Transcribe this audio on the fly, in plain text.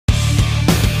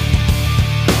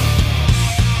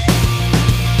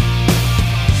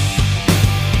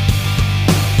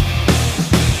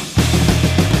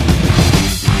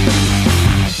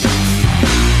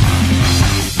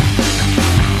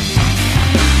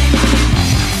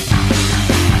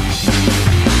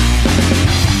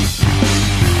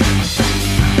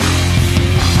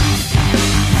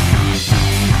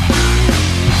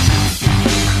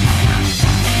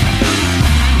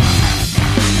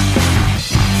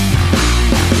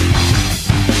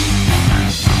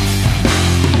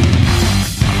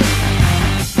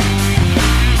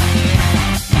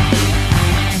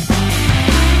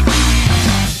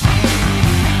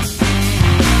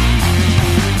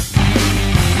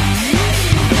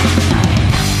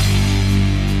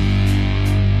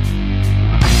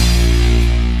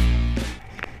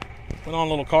on a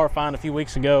little car find a few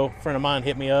weeks ago. A friend of mine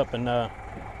hit me up, and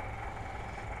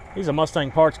he's a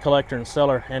Mustang parts collector and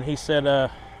seller, and he said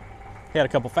he had a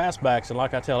couple Fastbacks, and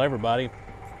like I tell everybody,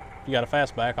 if you got a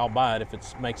Fastback, I'll buy it if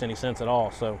it makes any sense at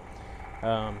all. So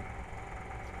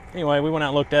anyway, we went out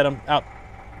and looked at them out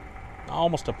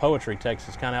almost to Poetry,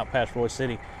 Texas, kind of out past Roy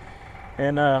City.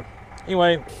 And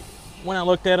anyway, went out and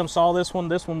looked at them, saw this one.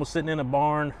 This one was sitting in a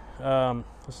barn.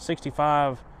 It's a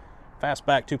 65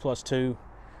 Fastback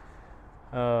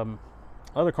 2+2.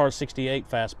 Other car's 68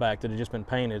 Fastback that had just been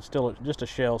painted. Still just a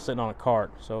shell sitting on a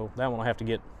cart. So that one will have to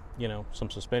get, you know, some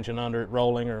suspension under it,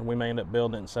 rolling, or we may end up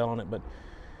building it and selling it. But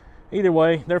either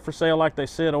way, they're for sale like they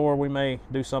said, or we may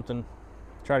do something,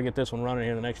 try to get this one running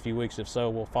here in the next few weeks. If so,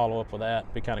 we'll follow up with that.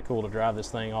 It'd be kind of cool to drive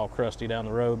this thing all crusty down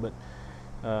the road, but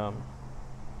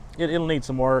it'll need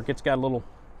some work. It's got a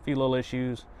few little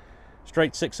issues.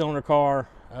 Straight 6-cylinder car,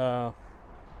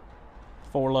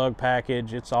 4-lug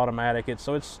package. It's automatic.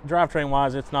 So it's drivetrain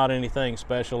wise, it's not anything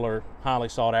special or highly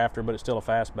sought after, but it's still a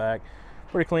Fastback.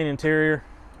 Pretty clean interior.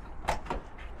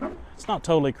 It's not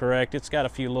totally correct. It's got a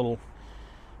few little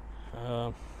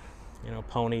you know,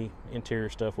 pony interior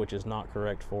stuff, which is not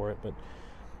correct for it, but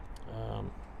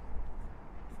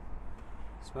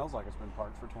smells like it's been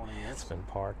parked for 20 years. It's been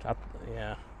parked.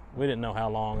 Yeah, we didn't know how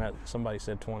long. Somebody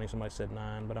said 20, somebody said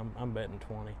 9, but I'm betting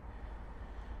 20.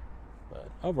 But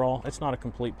overall, it's not a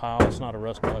complete pile. It's not a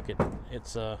rust bucket.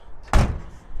 It's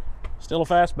still a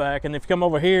Fastback. And if you come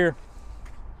over here,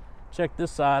 check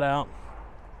this side out.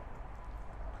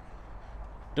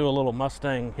 Do a little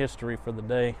Mustang history for the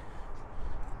day.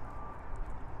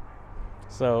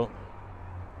 So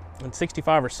in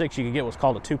 65 or 6, you could get what's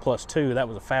called a 2+2. That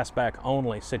was a Fastback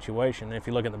only situation. And if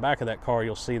you look at the back of that car,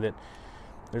 you'll see that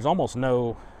there's almost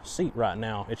no seat right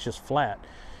now. It's just flat.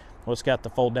 Well, it's got the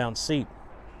fold down seat.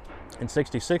 In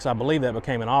 66, I believe that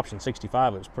became an option.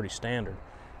 65, it was pretty standard.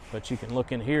 But you can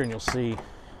look in here and you'll see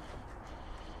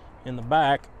in the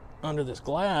back under this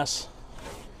glass,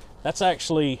 that's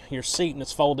actually your seat, and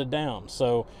it's folded down.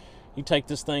 So you take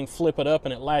this thing, flip it up,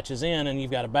 and it latches in, and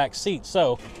you've got a back seat.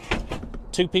 So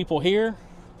 2 people here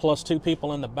plus 2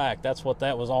 people in the back. That's what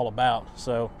that was all about.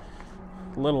 So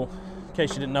little, in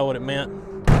case you didn't know what it meant,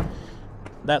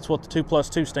 that's what the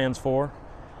 2+2 stands for.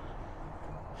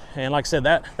 And like I said,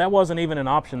 that wasn't even an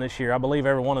option this year. I believe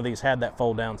every one of these had that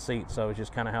fold down seat, so it's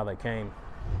just kind of how they came.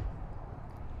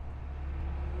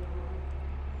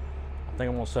 I think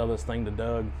I'm gonna sell this thing to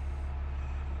Doug.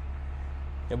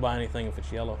 He'll buy anything if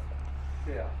it's yellow.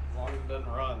 Yeah, as long as it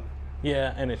doesn't run.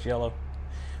 Yeah, and it's yellow.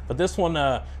 But this one,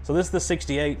 so this is the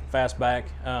 68 Fastback.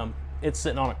 It's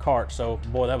sitting on a cart, so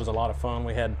boy, that was a lot of fun.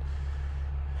 We had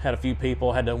a few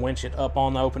people, had to winch it up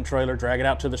on the open trailer, drag it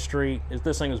out to the street.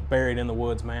 This thing was buried in the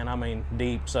woods, man. I mean,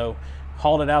 deep. So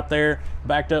hauled it out there,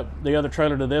 backed up the other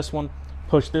trailer to this one,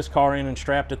 pushed this car in and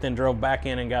strapped it, then drove back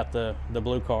in and got the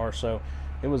blue car. So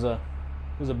it was a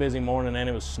busy morning, and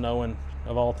it was snowing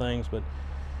of all things. But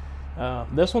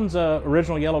this one's a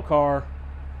original yellow car.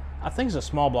 I think it's a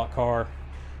small block car.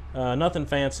 Nothing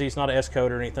fancy. It's not an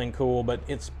S-code or anything cool, but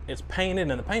it's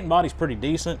painted, and the paint and body's pretty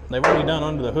decent. They've already done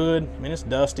under the hood. I mean, it's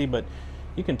dusty, but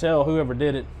you can tell whoever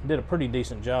did it did a pretty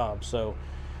decent job. So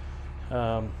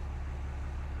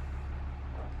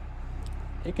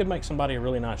it could make somebody a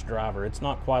really nice driver. It's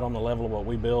not quite on the level of what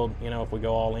we build, you know, if we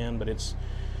go all in, but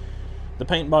the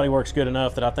paint and body works good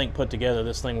enough that I think put together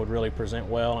this thing would really present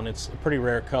well, and it's a pretty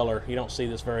rare color. You don't see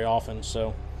this very often,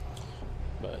 so,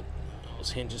 but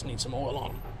those hinges need some oil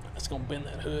on them. That's gonna bend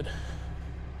that hood.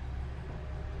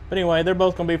 But anyway, they're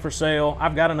both gonna be for sale.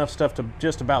 I've got enough stuff to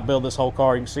just about build this whole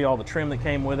car. You can see all the trim that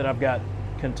came with it. I've got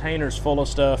containers full of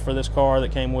stuff for this car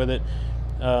that came with it.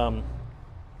 I've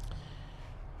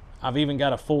even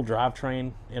got a full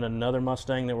drivetrain in another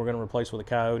Mustang that we're gonna replace with a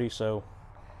Coyote. So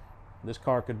this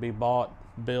car could be bought,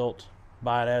 built,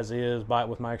 buy it as is, buy it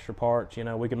with my extra parts. You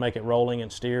know, we could make it rolling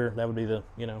and steer. That would be the,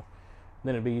 you know,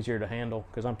 then it'd be easier to handle,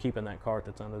 because I'm keeping that cart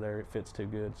that's under there. It fits too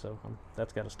good, so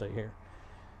that's got to stay here.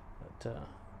 But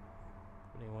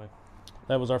anyway,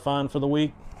 that was our find for the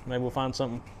week. Maybe we'll find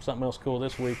something else cool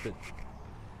this week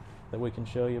that we can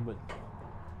show you. But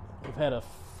we've had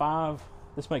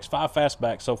this makes 5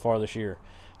 Fastbacks so far this year.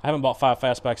 I haven't bought 5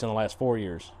 Fastbacks in the last 4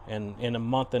 years, and in a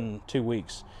month and 2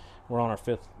 weeks, we're on our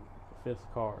fifth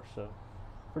car. So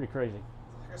pretty crazy.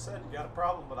 Like I said, you got a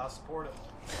problem, but I support it.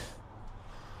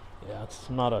 Yeah, it's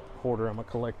not a hoarder, I'm a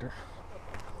collector.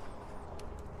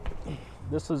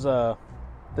 This was the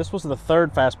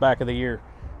 3rd Fastback of the year.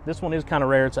 This one is kind of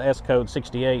rare. It's a S-code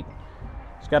 68.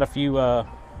 It's got a few, so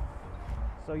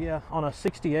yeah, on a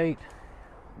 68,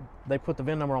 they put the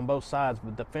VIN number on both sides,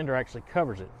 but the fender actually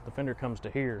covers it. The fender comes to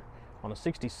here, On a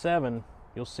 67,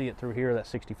 you'll see it through here, that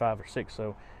 65 or 6.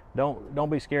 So don't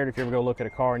be scared if you ever go look at a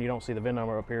car and you don't see the VIN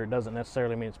number up here. It doesn't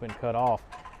necessarily mean it's been cut off,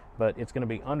 but it's going to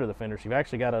be under the fender. So you've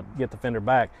actually got to get the fender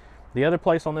back. The other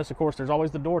place on this, of course, there's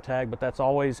always the door tag, but that's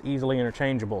always easily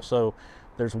interchangeable. So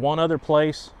there's one other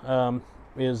place,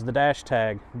 is the dash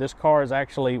tag. This car is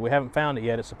actually, we haven't found it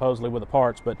yet, it's supposedly with the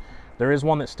parts, but there is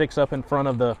one that sticks up in front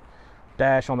of the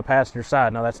dash on the passenger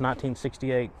side. Now that's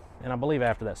 1968, and I believe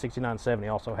after that, 69, 70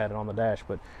 also had it on the dash.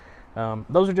 But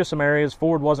those are just some areas.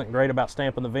 Ford wasn't great about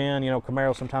stamping the VIN. You know,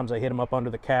 Camaro, sometimes they hit them up under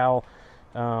the cowl.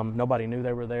 Nobody knew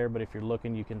they were there, but if you're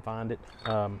looking, you can find it.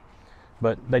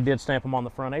 But they did stamp them on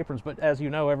the front aprons. But as you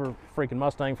know, every freaking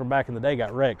Mustang from back in the day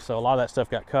got wrecked. So a lot of that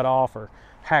stuff got cut off or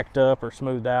hacked up or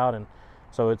smoothed out. And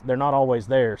so they're not always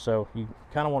there. So you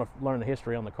kind of want to learn the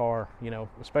history on the car, you know,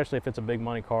 especially if it's a big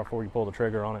money car before you pull the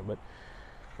trigger on it. But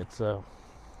it's,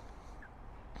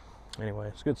 anyway,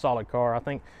 it's a good solid car. I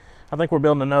think we're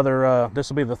building another,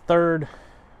 this will be the third,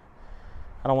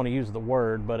 I don't want to use the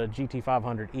word, but a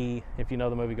GT500E, if you know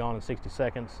the movie Gone in 60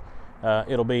 Seconds.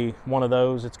 It'll be one of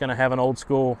those. It's going to have an old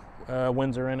school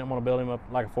Windsor in it. I'm going to build him up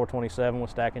like a 427 with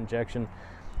stack injection.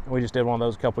 We just did one of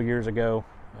those a couple years ago.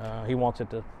 He wants it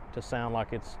to sound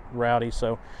like it's rowdy.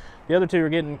 So the other two are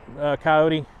getting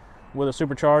Coyote with a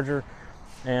supercharger,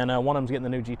 and one of them's getting the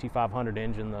new GT500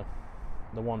 engine,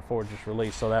 the one Ford just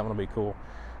released. So that one will be cool.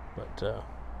 But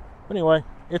anyway,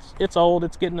 it's old.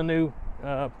 It's getting a new,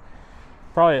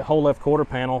 probably a whole left quarter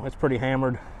panel. It's pretty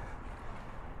hammered.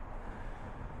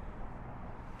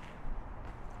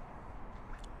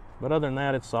 But other than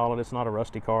that, it's solid. It's not a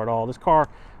rusty car at all. This car,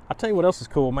 I'll tell you what else is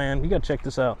cool, man. You got to check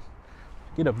this out.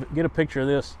 Get a picture of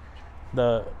this.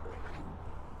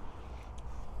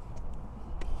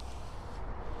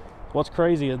 What's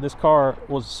crazy is this car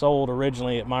was sold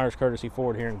originally at Myers Courtesy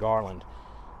Ford here in Garland.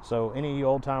 So any of you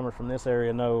old timers from this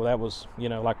area know that was, you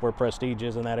know, like where Prestige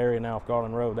is in that area now off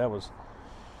Garland Road. That was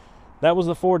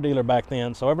the Ford dealer back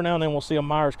then. So every now and then we'll see a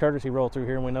Myers Courtesy roll through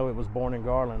here and we know it was born in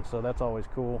Garland. So that's always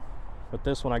cool. But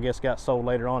this one, I guess, got sold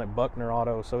later on at Buckner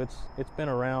Auto. So it's been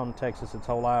around Texas its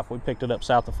whole life. We picked it up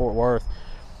south of Fort Worth.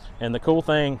 And the cool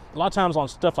thing, a lot of times on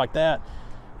stuff like that,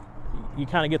 you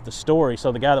kind of get the story.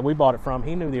 So the guy that we bought it from,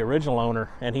 he knew the original owner,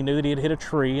 and he knew that he had hit a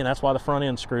tree, and that's why the front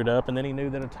end screwed up. And then he knew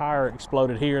that a tire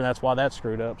exploded here, and that's why that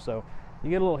screwed up. So you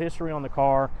get a little history on the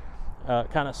car,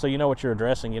 kind of so you know what you're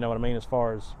addressing, you know what I mean, as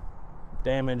far as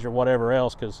damage or whatever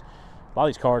else. Because a lot of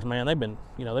these cars, man, they've been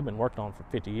worked on for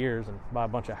 50 years and by a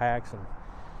bunch of hacks. And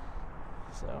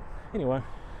so anyway,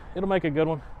 it'll make a good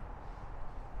one.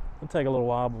 It'll take a little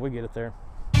while, but we get it there.